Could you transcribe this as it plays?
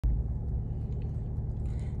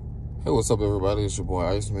Hey, what's up, everybody? It's your boy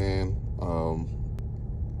Iceman.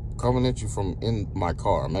 Coming at you from in my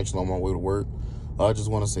car. I'm actually on my way to work. I just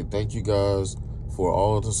want to say thank you guys for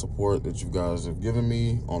all of the support that you guys have given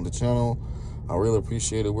me on the channel. I really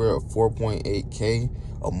appreciate it. We're at 4.8K.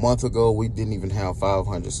 A month ago, we didn't even have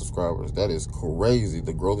 500 subscribers. That is crazy.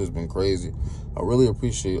 The growth has been crazy. I really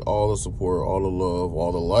appreciate all the support, all the love,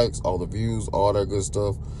 all the likes, all the views, all that good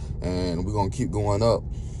stuff. And we're going to keep going up.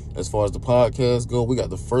 As far as the podcast go, we got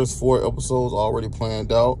the first 4 episodes already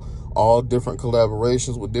planned out, all different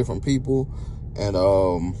collaborations with different people, and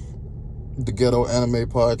the Ghetto Anime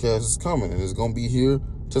podcast is coming, and it's going to be here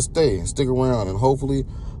to stay and stick around, and hopefully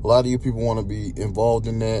a lot of you people want to be involved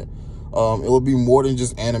in that. It will be more than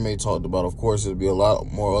just anime talked about. Of course, it'll be a lot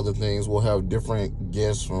more other things. We'll have different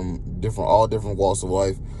guests from all different walks of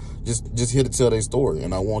life, just here to tell their story,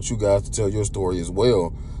 and I want you guys to tell your story as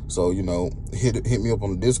well. So, you know, hit me up on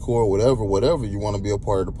the Discord, whatever you want to be a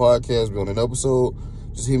part of the podcast, be on an episode,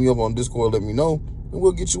 just hit me up on Discord, let me know, and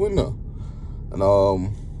we'll get you in there.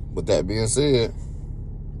 And with that being said,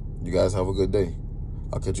 you guys have a good day.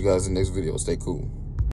 I'll catch you guys in the next video. Stay cool.